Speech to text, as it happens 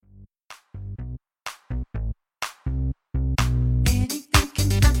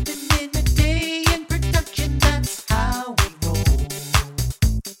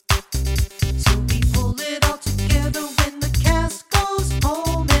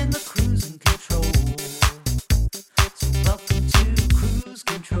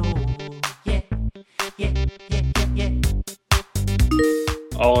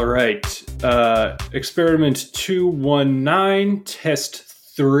Experiment 219, test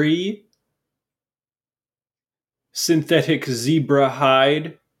 3. Synthetic zebra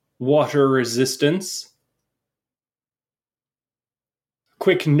hide, water resistance.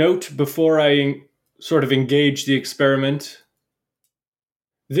 Quick note before I sort of engage the experiment.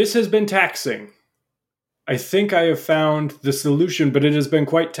 This has been taxing. I think I have found the solution, but it has been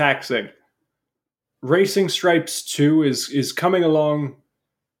quite taxing. Racing Stripes 2 is coming along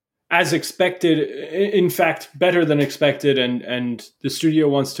as expected, in fact, better than expected, and the studio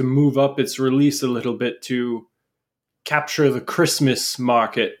wants to move up its release a little bit to capture the Christmas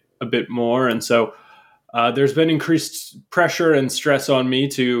market a bit more, and so there's been increased pressure and stress on me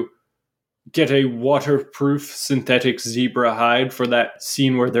to get a waterproof synthetic zebra hide for that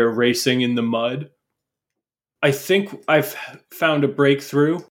scene where they're racing in the mud. I think I've found a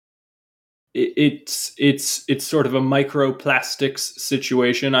breakthrough. It's sort of a microplastics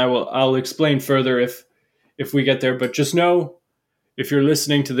situation. I'll explain further if we get there, but just know, if you're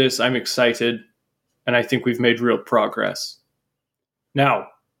listening to this, I'm excited, and I think we've made real progress. Now,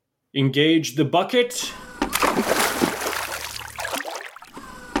 engage the bucket.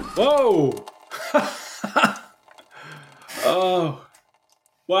 Whoa! Oh,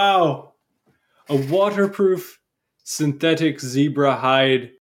 wow. A waterproof synthetic zebra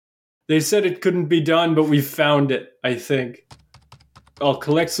hide. They said it couldn't be done, but we've found it, I think. I'll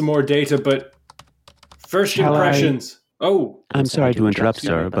collect some more data, but first impressions. I'm sorry to interrupt,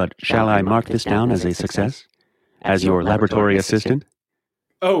 sir, but shall I mark this down as a success? As your laboratory assistant?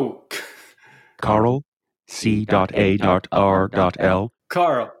 Oh. Carl, C.A.R.L.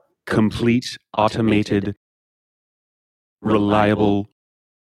 Carl. Complete, automated, reliable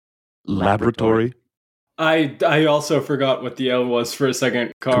laboratory. I also forgot what the L was for a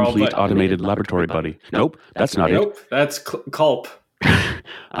second, Carl. Complete automated laboratory, buddy. Nope, that's not it. Nope, that's Culp.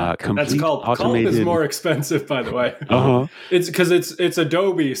 That's Culp. Automated. Culp is more expensive, by the way. It's because it's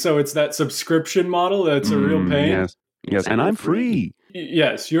Adobe, so it's that subscription model that's a real pain. Yes, and I'm free.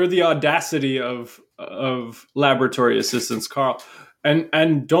 Yes, you're the audacity of laboratory assistants, Carl.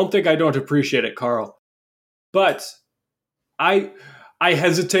 And don't think I don't appreciate it, Carl. But I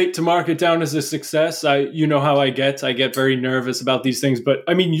hesitate to mark it down as a success. You know how I get very nervous about these things. But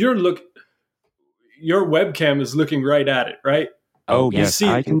I mean, your webcam is looking right at it, right? Oh, yes.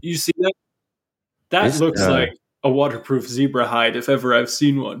 You see that? That looks like a waterproof zebra hide if ever I've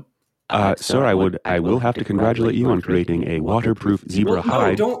seen one. Sir, I will have to congratulate you on creating a waterproof zebra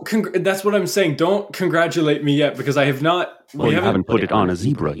hide. No, that's what I'm saying. Don't congratulate me yet, because I have not. You haven't put it on a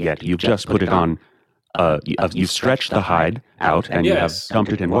zebra yet. You've just put it on. You've stretched the hide out and you have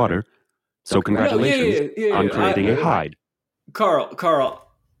dumped it in water. So congratulations on creating a hide. Carl,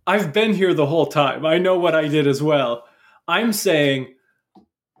 I've been here the whole time. I know what I did as well. I'm saying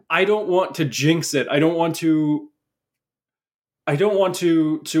I don't want to jinx it. I don't want to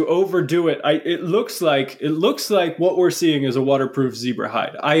overdo it. It looks like what we're seeing is a waterproof zebra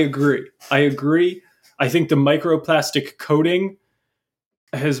hide. I agree. I think the microplastic coating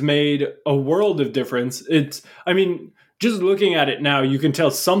has made a world of difference. Just looking at it now, you can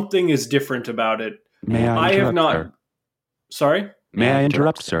tell something is different about it. May I interrupt, sir? Sorry? May I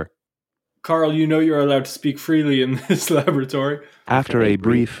interrupt, sir? Carl, you know you're allowed to speak freely in this laboratory. After a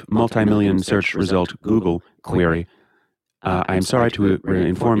brief multi-million search result Google query, I'm sorry to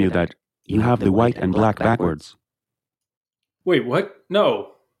inform you that you have the white and black backwards. Wait, what?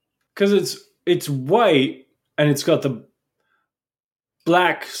 No. Because it's white and it's got the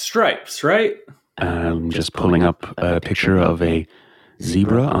black stripes, right? I'm just pulling up a picture of a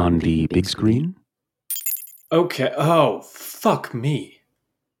zebra on the big screen. Okay. Oh, fuck me.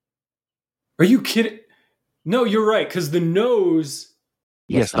 Are you kidding? No, you're right, because the nose...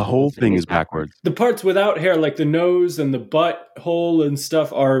 Yes, the whole thing is backwards. The parts without hair, like the nose and the butt hole and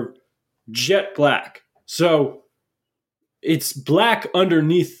stuff, are jet black. So it's black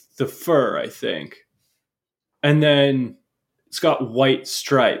underneath the fur, I think. And then it's got white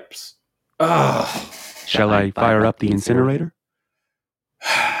stripes. Ugh. Shall I fire up the incinerator?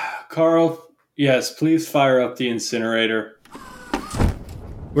 Carl, yes, please fire up the incinerator.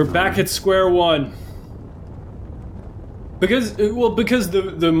 We're back at square one. Because the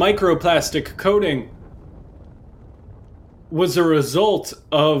microplastic coating was a result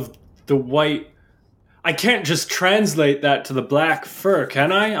of the white. I can't just translate that to the black fur,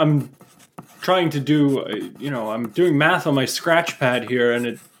 can I? I'm trying to do, I'm doing math on my scratch pad here, and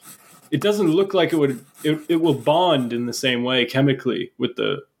it doesn't look like it will bond in the same way chemically with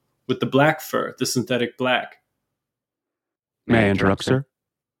the black fur, the synthetic black. May I interrupt, sir?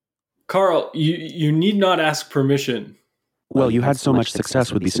 Carl, you need not ask permission. Well, you had so much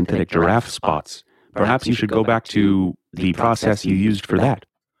success with the synthetic giraffe spots. Perhaps you should go back to the process you used for that.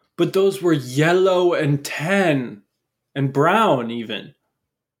 But those were yellow and tan and brown even.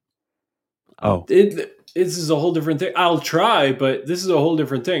 Oh. This is a whole different thing. I'll try, but this is a whole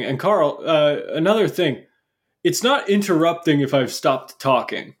different thing. And Carl, another thing. It's not interrupting if I've stopped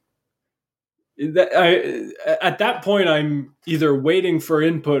talking. At that point, I'm either waiting for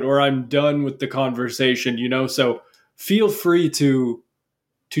input or I'm done with the conversation, So feel free to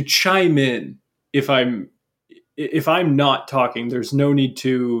chime in if I'm not talking. There's no need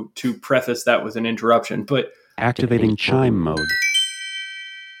to preface that with an interruption. But activating chime mode.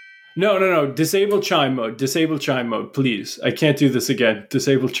 No. Disable chime mode. Disable chime mode, please. I can't do this again.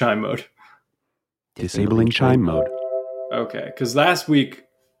 Disable chime mode. Disabling chime mode. Okay, because last week,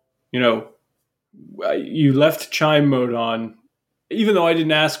 you left chime mode on, even though I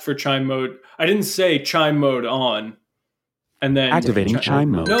didn't ask for chime mode. I didn't say chime mode on, and then activating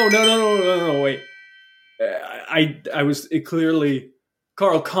chime mode. No, wait. I was clearly,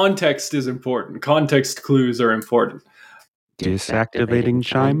 Carl. Context is important. Context clues are important. Disactivating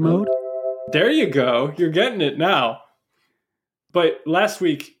chime mode. There you go. You're getting it now. But last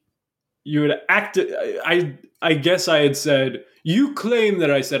week, you had I guess I had said. You claim that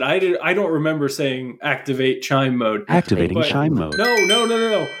I said I don't remember saying activate chime mode. Activating chime mode.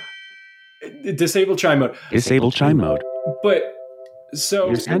 No. Disable chime mode. Disable chime mode. But so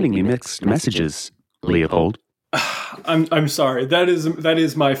you're sending me mixed messages, Leopold. I'm sorry. That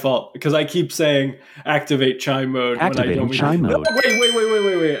is my fault because I keep saying activate chime mode. Activating chime mode. No,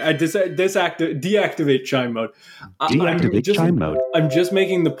 wait. I deactivate chime mode. Deactivate chime mode. I'm just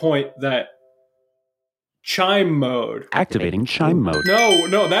making the point that chime mode. Activating chime mode.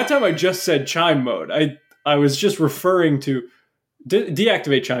 No. That time I just said chime mode. I was just referring to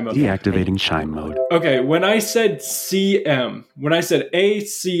deactivate chime mode. Deactivating chime mode. Okay, when I said ACM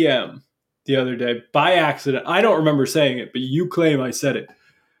the other day by accident, I don't remember saying it, but you claim I said it.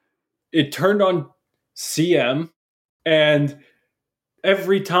 It turned on CM, and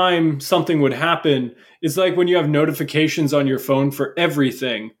every time something would happen, it's like when you have notifications on your phone for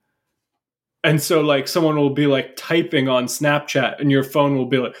everything. And so like someone will be like typing on Snapchat and your phone will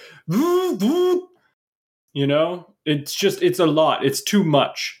be like, it's a lot. It's too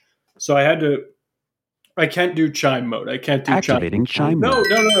much. So I can't do chime mode. I can't do activating chime mode.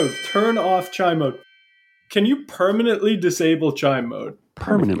 No. Turn off chime mode. Can you permanently disable chime mode?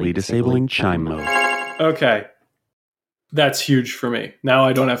 Permanently disabling chime mode. Okay. That's huge for me. Now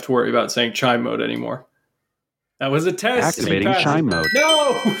I don't have to worry about saying chime mode anymore. That was a test. Activating chime mode.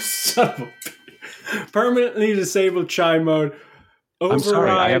 No! Son of a... Permanently disable chime mode. I'm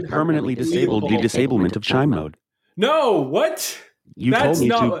sorry, I have permanently disabled the disablement of chime mode. No, what? You told me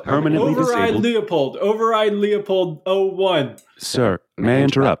to permanently disable... Override Leopold 01. Sir, may I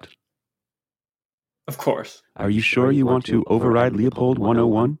interrupt? Of course. Are you sure you want to override Leopold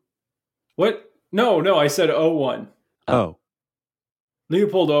 101? What? No, I said 01. Oh.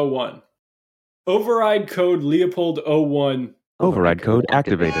 Leopold 01. Override code Leopold 01. Override code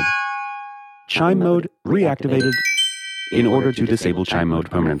activated. Chime mode reactivated in order to disable chime mode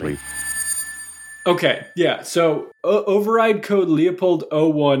permanently. Okay, yeah. So override code Leopold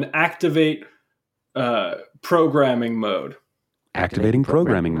 01 activate programming mode. Activating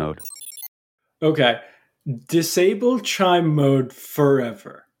programming mode. Okay. Disable chime mode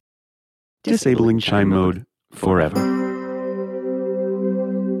forever. Disabling chime mode forever.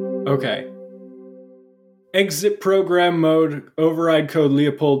 Okay. Exit program mode, override code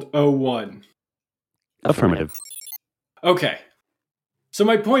Leopold 01. Affirmative. Okay. So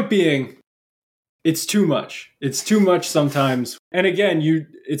my point being, it's too much. It's too much sometimes. And again,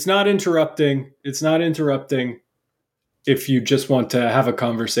 it's not interrupting. It's not interrupting if you just want to have a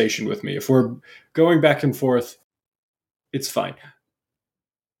conversation with me. If we're going back and forth, it's fine.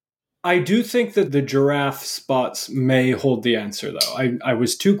 I do think that the giraffe spots may hold the answer, though. I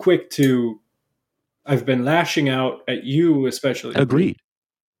was too quick to... I've been lashing out at you, especially. Agreed.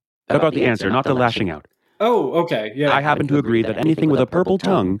 About the answer, not the lashing out. Oh, okay. Yeah. I happen to agree that anything with a purple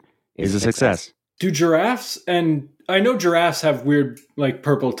tongue is a success. Do giraffes, and I know giraffes have weird, like,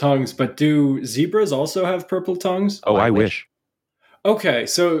 purple tongues, but do zebras also have purple tongues? Oh, I wish. Okay,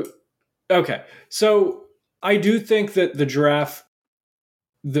 so I do think that the giraffe,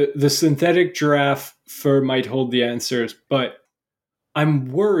 the synthetic giraffe fur might hold the answers, but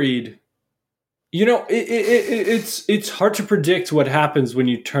I'm worried. You know, it's hard to predict what happens when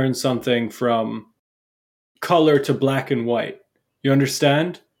you turn something from color to black and white. You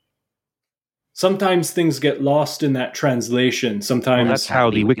understand? Sometimes things get lost in that translation. Sometimes... Well, that's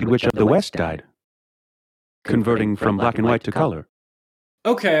how the Wicked Witch of the West died. Converting from black and white to color.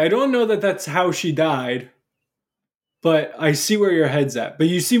 Okay, I don't know that that's how she died, but I see where your head's at. But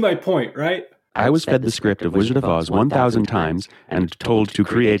you see my point, right? I was fed the script of Wizard of Oz 1,000 times and told to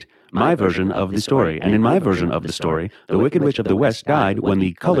create my version of the story. And in my version of the story, the Wicked Witch of the West died when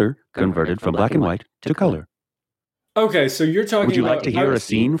the color converted from black and white to color. Okay, so you're talking about... Would you like to hear a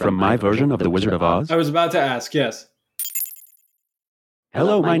scene from my version of the Wizard of Oz? I was about to ask, yes.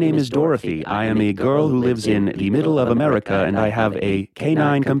 Hello, my name is Dorothy. I am a girl who lives in the middle of America, and I have a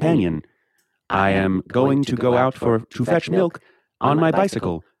canine companion. I am going to go out to fetch milk on my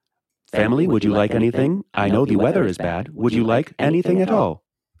bicycle. Family, would you like anything? I know the weather is bad. Would you like anything at all?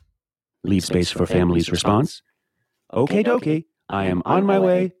 Leave space for family's response. Okay, dokie. I am on my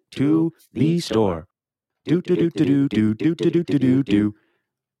way to the store. Do do do do do do do do do do do.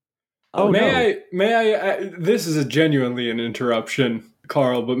 Oh, may I? This is genuinely an interruption,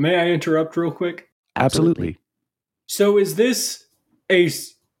 Carl, but may I interrupt real quick? Absolutely. So is this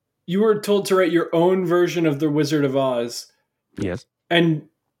you were told to write your own version of The Wizard of Oz? Yes. And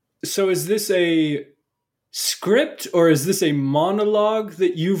so is this a script or is this a monologue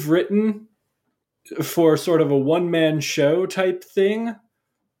that you've written for sort of a one-man show type thing?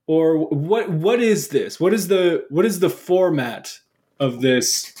 Or what is this? What is the format of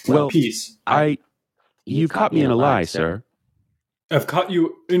this piece? You've caught me in a lie, sir. I've caught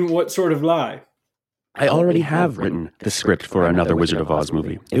you in what sort of lie? I already have written the script for another Wizard of Oz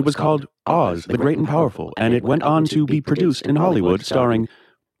movie. It was called Oz, the Great and Powerful, and it went on to be produced in Hollywood, starring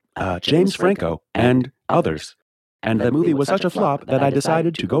James Franco and others. And the movie was such a flop that I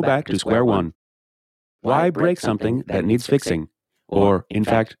decided to go back to square one. Why break something that needs fixing? Or, in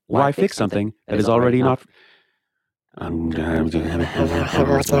fact, why fix something that is already not...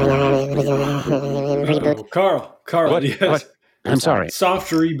 Carl, what? Yes. What? I'm sorry. Soft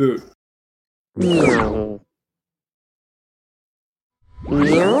reboot.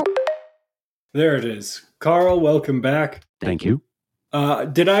 There it is. Carl, welcome back. Thank you.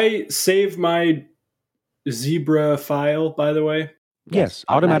 Did I save my zebra file, by the way? Yes,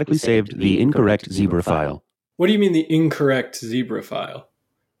 automatically saved the incorrect zebra file. What do you mean the incorrect zebra file?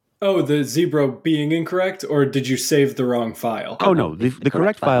 Oh, the zebra being incorrect, or did you save the wrong file? Oh, no, the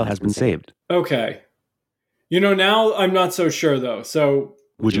correct file has been saved. Okay. Now I'm not so sure, though, so...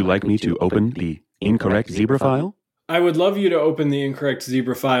 Would you like me to open the incorrect zebra file? I would love you to open the incorrect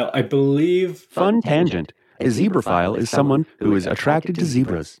zebra file. I believe... Fun tangent. A zebraphile is someone who is attracted to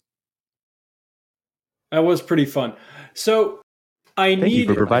zebras. That was pretty fun. So, Thank you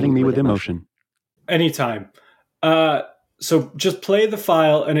for providing me with emotion. Anytime. So just play the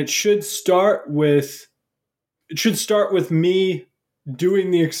file, and it should start with me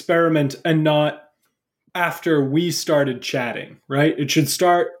doing the experiment and not after we started chatting, right? It should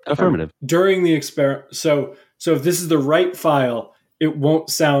start affirmative during the experiment. So if this is the right file, it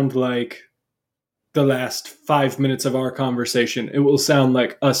won't sound like the last 5 minutes of our conversation. It will sound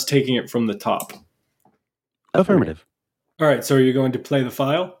like us taking it from the top. Affirmative. All right, so are you going to play the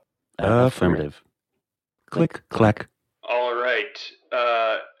file? Affirmative. Click, clack. All right.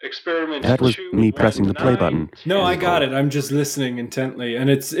 Experiment. That was me pressing the play button. No, I got it. I'm just listening intently, and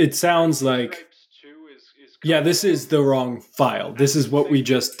it sounds like... Yeah, this is the wrong file. This is what we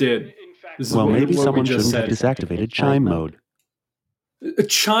just did. Maybe someone shouldn't have deactivated chime mode.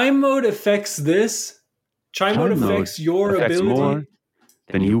 Chime mode affects this? Chime mode affects your ability? More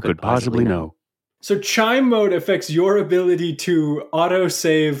than you could possibly know. So chime mode affects your ability to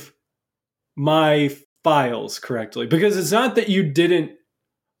autosave my files correctly. Because it's not that you didn't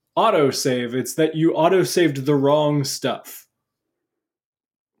autosave, it's that you autosaved the wrong stuff.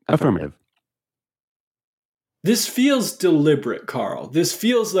 Affirmative. This feels deliberate, Carl. This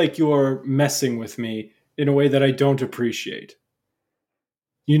feels like you're messing with me in a way that I don't appreciate.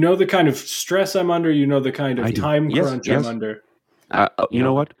 You know the kind of stress I'm under. You know the kind of time crunch I'm under. You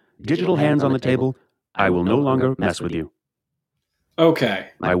know what? Digital hands on the table. I will no longer mess with you. Okay.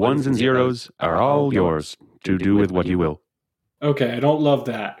 My ones and zeros are all yours to do with what you will. Okay, I don't love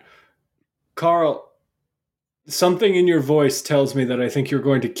that. Carl, something in your voice tells me that I think you're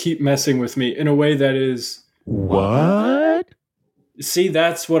going to keep messing with me in a way that is... What? See,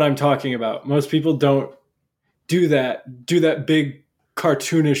 that's what I'm talking about. Most people don't do that big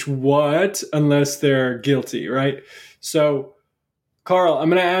cartoonish what unless they're guilty, right? So, Carl, I'm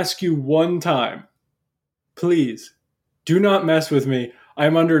going to ask you one time. Please, do not mess with me.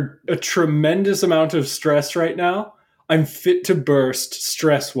 I'm under a tremendous amount of stress right now. I'm fit to burst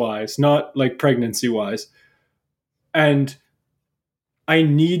stress-wise, not like pregnancy-wise. And I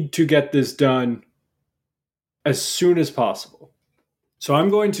need to get this done as soon as possible. So I'm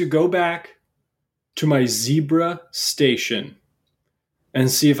going to go back to my zebra station. and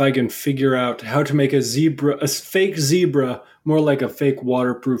see if I can figure out how to make a fake zebra, more like a fake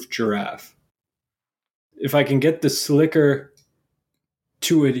waterproof giraffe. If I can get the slicker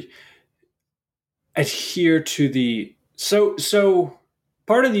to adhere to the... So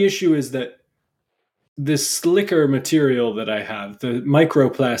part of the issue is that this slicker material that I have, the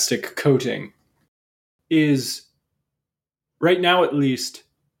microplastic coating, is, right now at least,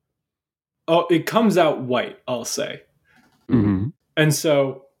 it comes out white, I'll say. Mm-hmm. And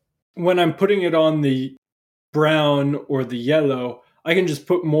so when I'm putting it on the brown or the yellow, I can just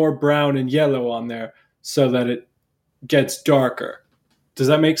put more brown and yellow on there so that it gets darker. Does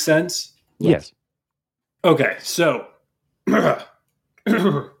that make sense? Yes. Okay, so...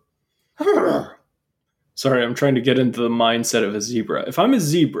 Sorry, I'm trying to get into the mindset of a zebra. If I'm a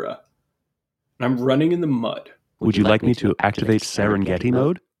zebra and I'm running in the mud... Would you like me to activate Serengeti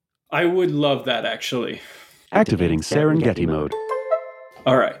mode? I would love that, actually. Activating Serengeti mode.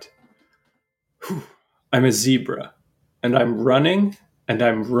 All right. I'm a zebra, and I'm running, and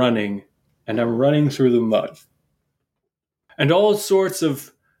I'm running, and I'm running through the mud. And all sorts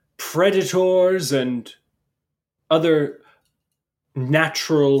of predators and other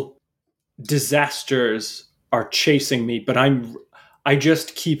natural disasters are chasing me, but I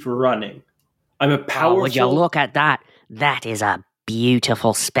just keep running. I'm a powerful... Oh, would you look at that? That is a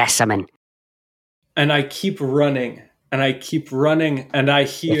beautiful specimen. And I keep running, and I keep running, and I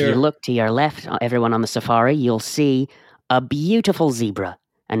hear... If you look to your left, everyone on the safari, you'll see a beautiful zebra.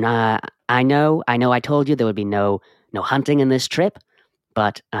 And I know I told you there would be no hunting in this trip,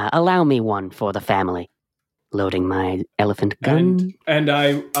 but allow me one for the family. Loading my elephant gun. And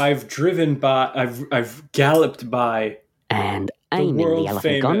I've driven by, I've galloped by... And the aiming the world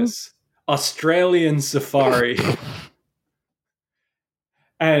elephant gun. famous Australian safari.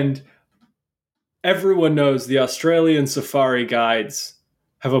 And everyone knows the Australian safari guides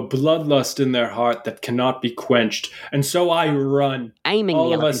have a bloodlust in their heart that cannot be quenched. And so I run. Aiming All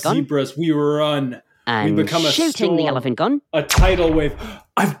the of elephant us gun. zebras, we run. And we become a shooting storm, the elephant gun. a tidal wave.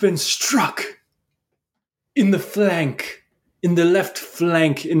 I've been struck in the flank, in the left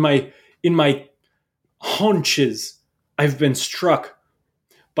flank, in my haunches. I've been struck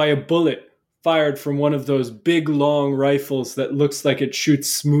by a bullet fired from one of those big, long rifles that looks like it shoots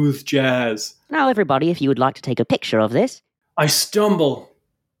smooth jazz. Now, everybody, if you would like to take a picture of this, I stumble,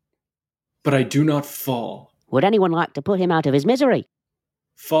 but I do not fall. would anyone like to put him out of his misery?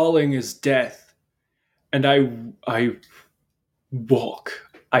 Falling is death, and I walk.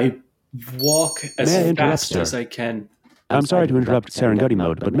 I walk as May I interrupt, fast sir? as I can. I'm sorry to interrupt Serengeti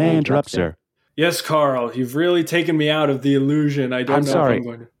mode, but may I interrupt, sir? Yes, Carl, you've really taken me out of the illusion. I don't I'm know sorry. if I'm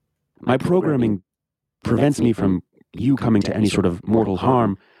going to... My programming prevents me from you coming to any sort of mortal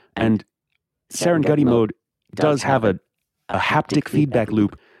harm, and Serengeti mode does have a haptic feedback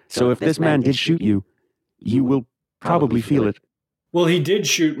loop, so if this man did shoot you, you will probably feel it. Well, he did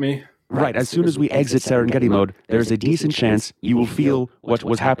shoot me. Right, as soon as we exit Serengeti mode, there's a decent chance you will feel what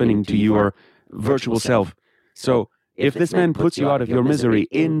was happening to your virtual self. So, if this man puts you out of your misery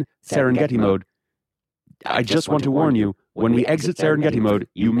in Serengeti mode, I just want to warn you, when we exit Serengeti mode,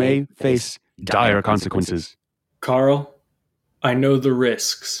 you may face dire consequences. Carl, I know the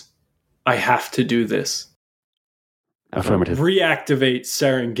risks. I have to do this. Affirmative. Reactivate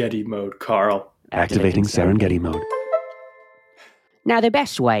Serengeti mode, Carl. Activating Serengeti mode. Now, the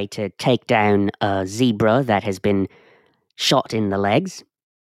best way to take down a zebra that has been shot in the legs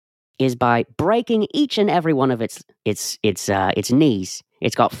is by breaking each and every one of its knees.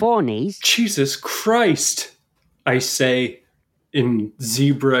 It's got 4 knees. Jesus Christ, I say in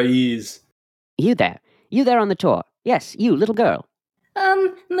zebraese. You there on the tour. Yes, you, little girl.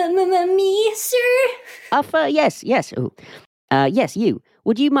 Me, sir? Yes. Ooh. Yes, you.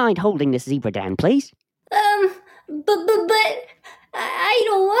 Would you mind holding this zebra down, please? But I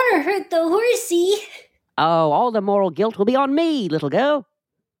don't want to hurt the horsey. Oh, all the moral guilt will be on me, little girl.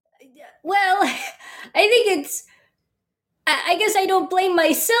 Well, I think I guess I don't blame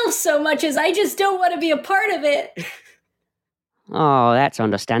myself so much as I just don't want to be a part of it. Oh, that's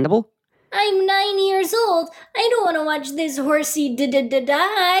understandable. I'm 9 years old. I don't want to watch this horsey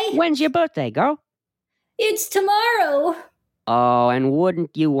die. When's your birthday, girl? It's tomorrow. Oh, and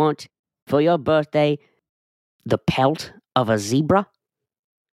wouldn't you want, for your birthday, the pelt of a zebra?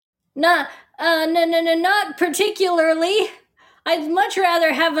 No, not particularly. I'd much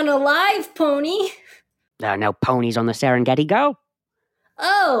rather have an alive pony. There are no ponies on the Serengeti, girl.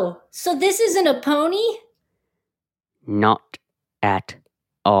 Oh, so this isn't a pony? Not at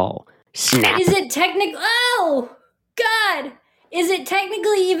all. Snap. Is it technically... Oh, God! Is it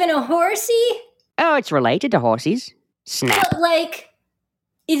technically even a horsey? Oh, it's related to horses. Snap. But, like,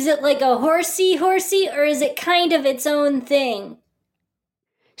 Is it like a horsey, or is it kind of its own thing?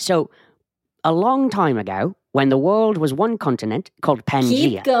 So, a long time ago, when the world was one continent called Pangea.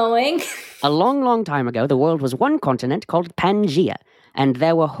 Keep going. A long, long time ago, the world was one continent called Pangea, and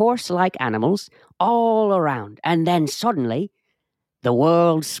there were horse-like animals all around. And then suddenly, the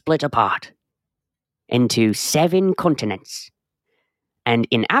world split apart into 7 continents. And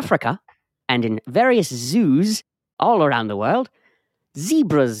in Africa, and in various zoos all around the world,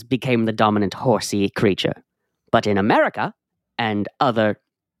 zebras became the dominant horsey creature. But in America and other...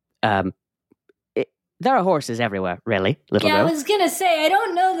 there are horses everywhere, really, little girl. I was gonna say, I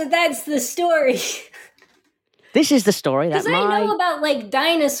don't know that that's the story. This is the story that Because I know about, like,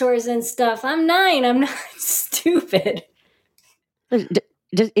 dinosaurs and stuff. I'm 9, I'm not stupid.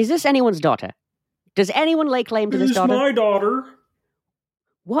 Is this anyone's daughter? Does anyone lay claim to this daughter? This is my daughter.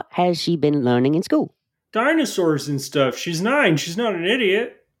 What has she been learning in school? Dinosaurs and stuff. She's 9. She's not an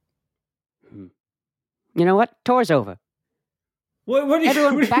idiot. You know what? Tour's over. What do you...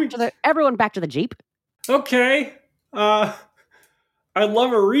 Everyone back to the Jeep. Okay. I'd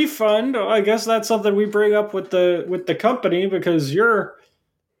love a refund. I guess that's something we bring up with the company, because you're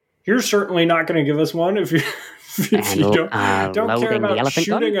certainly not going to give us one if you don't care about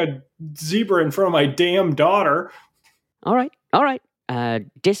shooting a zebra in front of my damn daughter. All right.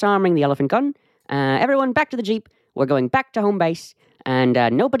 Disarming the elephant gun. Everyone back to the Jeep. We're going back to home base, and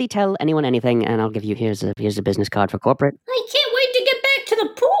nobody tell anyone anything. And I'll give you here's a business card for corporate. I can't wait to get back to the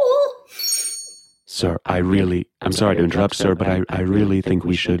pool. Sir, I'm sorry to interrupt, sir, but I really think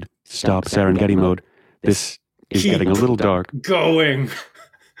we should stop Serengeti mode. This is getting a little dark. Going.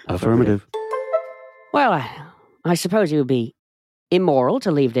 Affirmative. Well, I suppose it would be immoral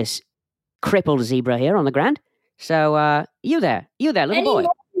to leave this crippled zebra here on the ground. So, you there, little boy. Any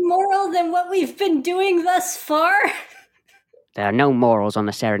more immoral than what we've been doing thus far? There are no morals on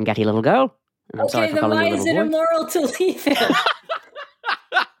the Serengeti, little girl. And I'm sorry for then calling why you a is little it boy. immoral to leave him?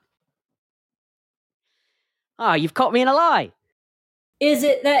 Ah, you've caught me in a lie. Is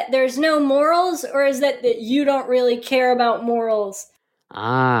it that there's no morals, or is that you don't really care about morals?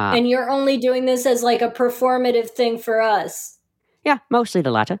 Ah. And you're only doing this as like a performative thing for us? Yeah, mostly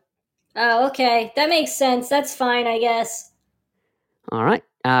the latter. Oh, okay. That makes sense. That's fine, I guess. All right.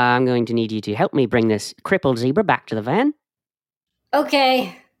 I'm going to need you to help me bring this crippled zebra back to the van.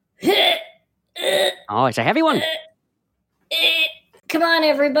 Okay. Oh, it's a heavy one. Come on,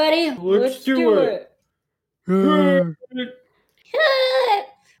 everybody. Let's do it. Hurt.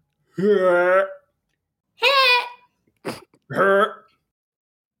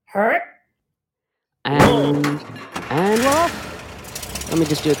 And we're off. Let me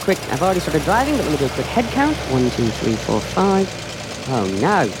just do a quick... I've already started driving, but let me do a quick head count. 1, 2, 3, 4, 5. Oh,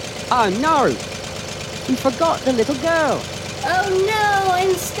 no. You forgot the little girl. Oh, no.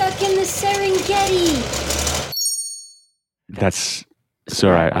 I'm stuck in the Serengeti. That's...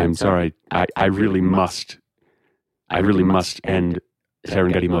 Sir, I'm sorry. I really must end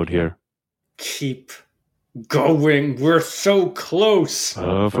Serengeti mode here. Keep going. We're so close.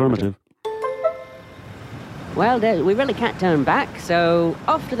 Affirmative. Well, we really can't turn back, so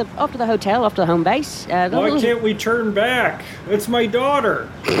off to the hotel, off to the home base. Why can't we turn back? It's my daughter.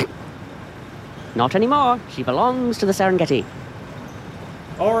 Not anymore. She belongs to the Serengeti.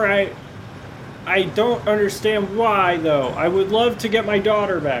 All right. I don't understand why, though. I would love to get my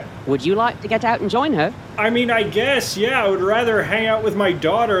daughter back. Would you like to get out and join her? I mean, I guess, yeah. I would rather hang out with my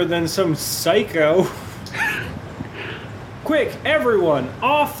daughter than some psycho. Quick, everyone,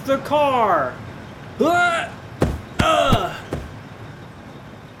 off the car!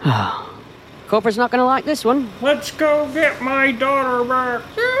 Corporate's not going to like this one. Let's go get my daughter back.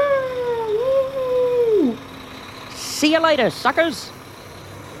 See you later, suckers.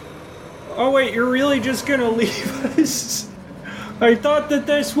 Oh, wait, you're really just gonna leave us? I thought that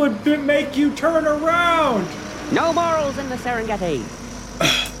this would make you turn around. No morals in the Serengeti.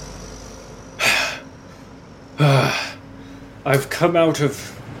 I've come out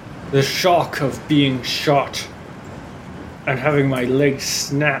of the shock of being shot and having my leg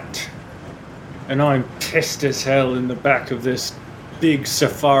snapped. And I'm pissed as hell in the back of this big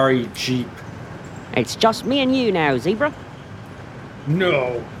safari jeep. It's just me and you now, Zebra.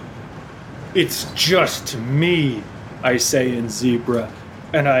 No. It's just me, I say in Zebra.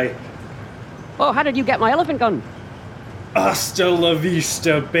 And I... Oh, how did you get my elephant gun? Hasta la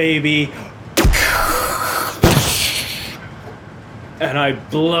vista, baby. And I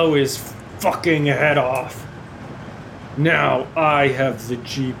blow his fucking head off. Now I have the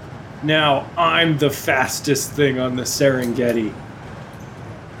Jeep. Now I'm the fastest thing on the Serengeti.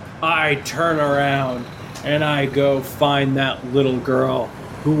 I turn around and I go find that little girl.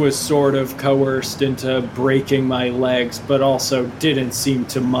 who was sort of coerced into breaking my legs, but also didn't seem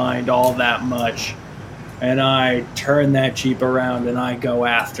to mind all that much. And I turn that Jeep around and I go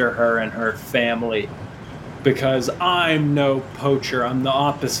after her and her family. Because I'm no poacher. I'm the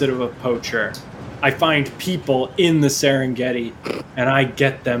opposite of a poacher. I find people in the Serengeti and I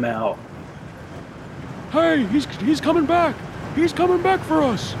get them out. Hey, he's coming back. He's coming back for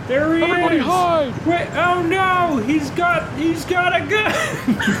us. There he Everybody is. hide. Wait, oh no, he's got a gun.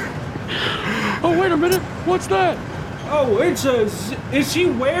 Oh, wait a minute. What's that? Oh, is he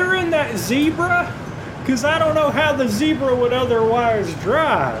wearing that zebra? Because I don't know how the zebra would otherwise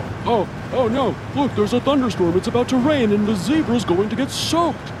drive. Oh no. Look, there's a thunderstorm. It's about to rain and the zebra's going to get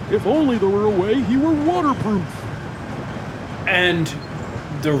soaked. If only there were a way he were waterproof. And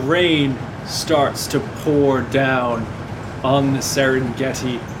the rain starts to pour down on the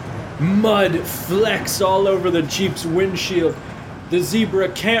Serengeti. Mud flecks all over the Jeep's windshield. The zebra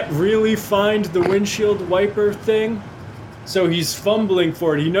can't really find the windshield wiper thing, so he's fumbling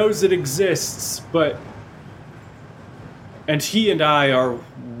for it. He knows it exists, but... And he and I are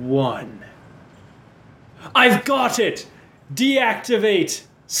one. I've got it! Deactivate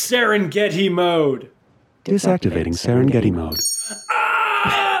Serengeti mode. Disactivating Serengeti mode.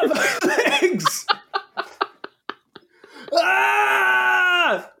 Ah! My legs!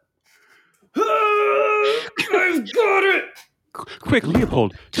 Ah! Ah! I've got it! Quick,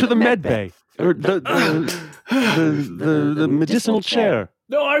 Leopold, to the med bay. Or the medicinal chair.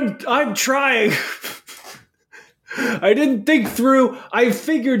 No, I'm trying. I didn't think through. I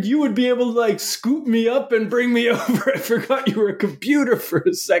figured you would be able to scoop me up and bring me over. I forgot you were a computer for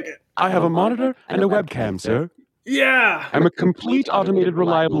a second. I have a monitor and a webcam, sir. Yeah. I'm a complete automated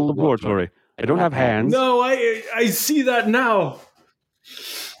reliable laboratory. I don't have hands. No, I see that now.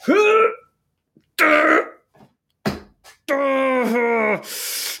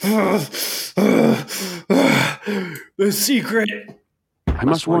 The secret. I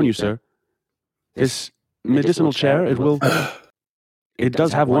must warn you, sir. This medicinal chair, it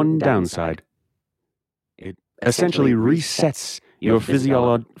does have one downside. It essentially resets your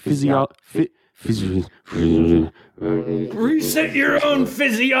Reset your own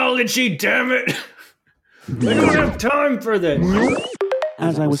physiology, damn it! I don't have time for this.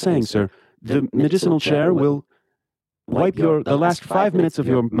 As I was saying, sir, the medicinal chair will wipe the last 5 minutes of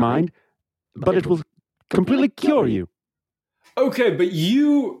your mind, but it will completely cure you. Okay, but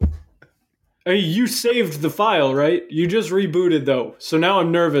you saved the file, right? You just rebooted, though. So now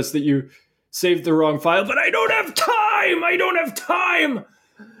I'm nervous that you saved the wrong file, but I don't have time!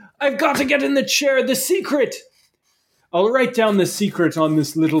 I've got to get in the chair. The secret! I'll write down the secret on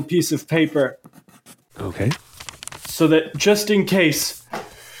this little piece of paper. Okay. So that just in case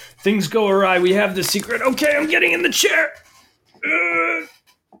things go awry, we have the secret. Okay, I'm getting in the chair.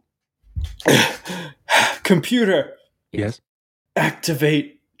 Computer. Yes?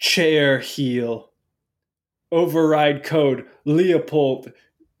 Activate chair heal. Override code Leopold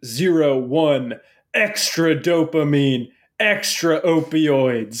 01. Extra dopamine. Extra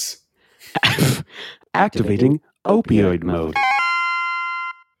opioids. Activating opioid mode.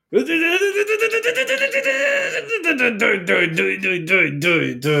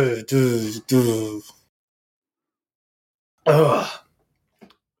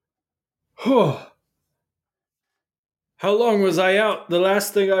 How long was I out? The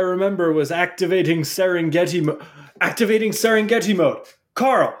last thing I remember was activating Serengeti mode. Activating Serengeti mode.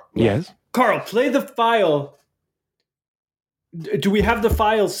 Carl. Yes? Carl, play the file. Do we have the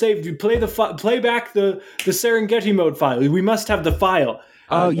file saved? You play back the Serengeti mode file. We must have the file.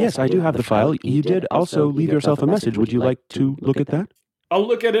 Yes, I do have the file. You did also leave yourself a message. Would you like to look at that? I'll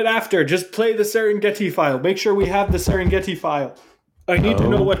look at it after. Just play the Serengeti file. Make sure we have the Serengeti file. I need to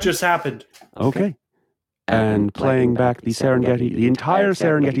know what just happened. Okay. And playing back the entire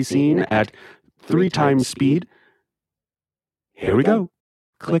Serengeti scene at 3 times speed. Here we go.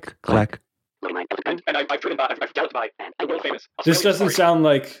 Click, clack. And I've driven by, I've galloped by the world famous. This doesn't sound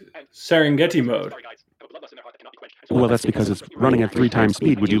like Serengeti mode. Well, that's because it's running at 3 times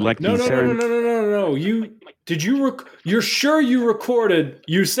speed. Would you like No. You're sure you recorded?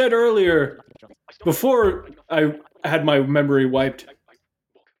 You said earlier, before I had my memory wiped,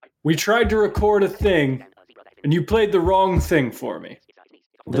 we tried to record a thing, and you played the wrong thing for me.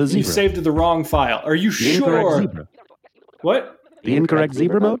 The zebra. You saved the wrong file. Are you sure? Zebra. What? The incorrect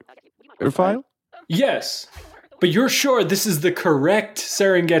zebra mode? Or file? Yes. But you're sure this is the correct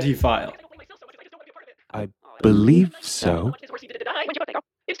Serengeti file? I believe so.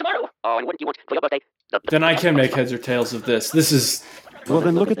 It's tomorrow. Oh, and what do you want for your birthday? Then I can make heads or tails of this. This is... Well,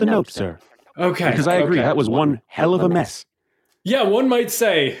 then look at the note, sir. Okay. Because I agree, okay. that was one hell of a mess. Yeah, one might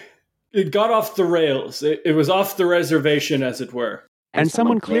say it got off the rails. It was off the reservation, as it were. And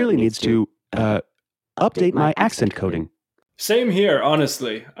someone clearly needs to update my accent coding. Same here,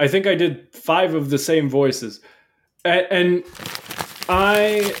 honestly. I think I did 5 of the same voices. And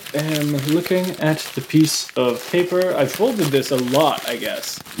I am looking at the piece of paper. I folded this a lot, I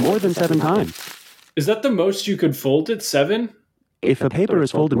guess. More than 7 times. Is that the most you could fold it? 7? If a paper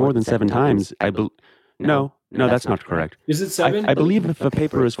is folded more than 7 times, No, that's not correct. Is it 7? I believe if a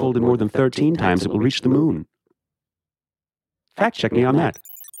paper is folded more than 13 times, it will reach the moon. Fact check me on that.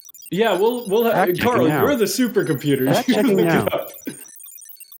 Yeah, we'll Carl, now. you're the supercomputer. Fact You checking look now. it up.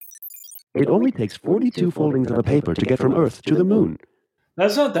 It only takes 42 foldings of a paper to get from Earth to the moon,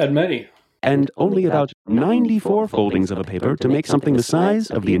 That's not that many. and only about 94 foldings of a paper to make something the size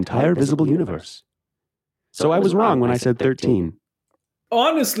of the entire visible universe. So I was wrong when I said 13.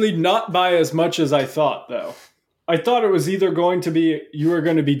 Honestly, not by as much as I thought, though. I thought it was either going to be you were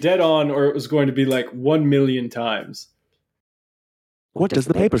going to be dead on, or it was going to be like 1 million times. What does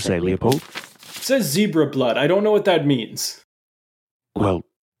the paper say, Leopold? It says zebra blood. I don't know what that means. Well,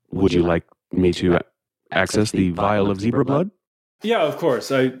 would you like me to access the vial of zebra blood? Yeah, of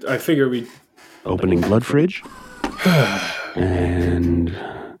course. I figure we. Opening blood fridge. And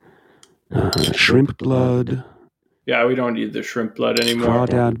shrimp blood, Yeah, we don't need the shrimp blood anymore.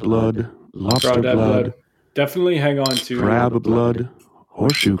 crawdad blood, lobster Crawdad blood, Definitely hang on to. crab blood,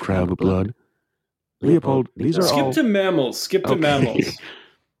 horseshoe crab blood. Leopold, these are all... Skip to mammals. Skip to Okay. mammals.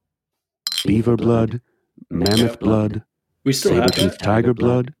 Beaver blood, mammoth blood, We still have saber-toothed that. tiger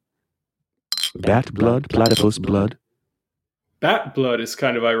blood, bat blood, platypus blood, Bat blood is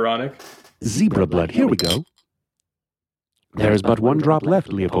kind of ironic. zebra blood. Here we go. There is but 1 drop left,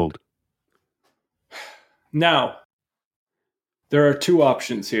 Leopold. Now, there are 2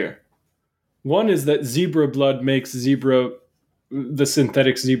 options here. One is that zebra blood makes the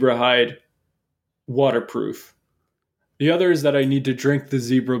synthetic zebra hide, waterproof. The other is that I need to drink the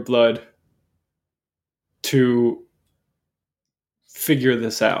zebra blood to figure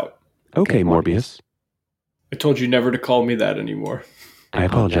this out. Okay, Morbius. I told you never to call me that anymore. I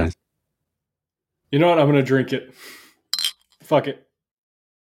apologize. You know what? I'm going to drink it. Fuck it.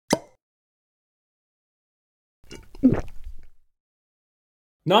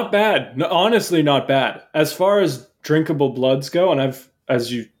 Not bad. No, honestly, not bad. As far as drinkable bloods go, and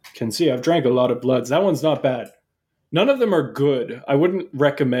as you can see, I've drank a lot of bloods. That one's not bad. None of them are good. I wouldn't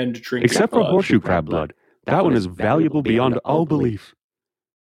recommend drinking Except for blood. horseshoe crab blood. That one is valuable beyond all belief.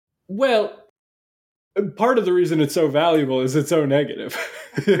 Well, part of the reason it's so valuable is it's so negative.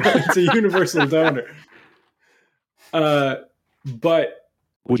 It's a universal donor. But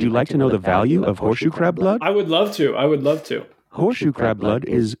Would you like to know the value of horseshoe crab blood? I would love to. I would love to. Horseshoe crab blood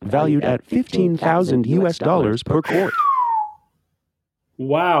is valued at $15,000 per quart.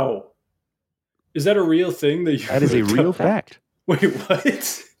 Wow. Is that a real thing that you That is a looked real up? fact. Wait,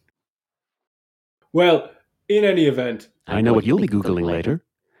 what? Well, in any event, I know what you'll be Googling later.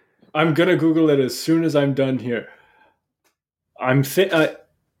 I'm gonna Google it as soon as I'm done here. I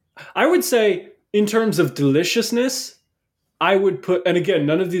would say, in terms of deliciousness, I would put, and again,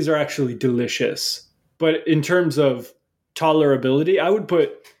 none of these are actually delicious, but in terms of tolerability, I would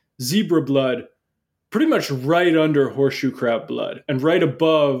put zebra blood pretty much right under horseshoe crab blood and right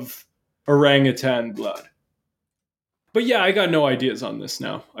above orangutan blood. But yeah, I got no ideas on this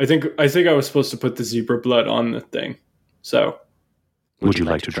now. I think I was supposed to put the zebra blood on the thing. So Would you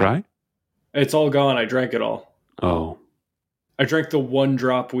like to try? it's all gone. I drank it all. Oh, I drank the 1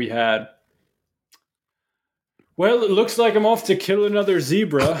 drop we had. Well, it looks like I'm off to kill another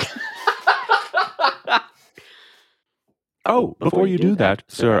zebra. Oh, before you do that,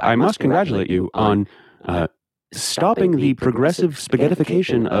 sir, I must congratulate you on stopping the progressive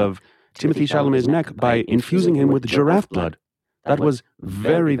spaghettification of Timothy Chalamet's neck by infusing him with giraffe blood. That was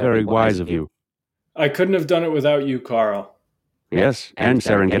very, very wise of you. I couldn't have done it without you, Carl. Yes, and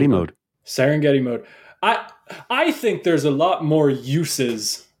Serengeti mode. Serengeti mode. I think there's a lot more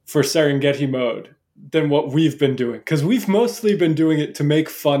uses for Serengeti mode than what we've been doing, because we've mostly been doing it to make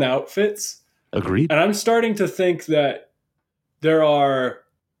fun outfits. Agreed. And I'm starting to think that there are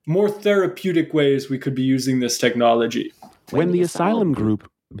more therapeutic ways we could be using this technology. When the Asylum Group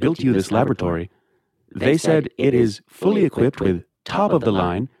built you this laboratory, they said it is fully equipped with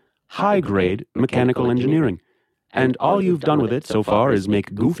top-of-the-line, high-grade mechanical engineering. And all you've done with it so far is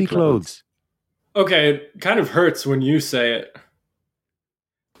make goofy clothes. Okay, it kind of hurts when you say it.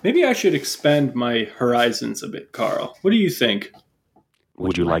 Maybe I should expand my horizons a bit, Carl. What do you think?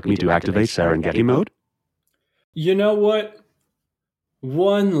 Would you like me to activate Serengeti mode? You know what?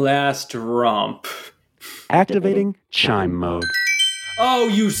 One last romp. Activating chime mode. Oh,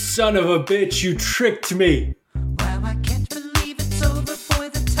 you son of a bitch, you tricked me.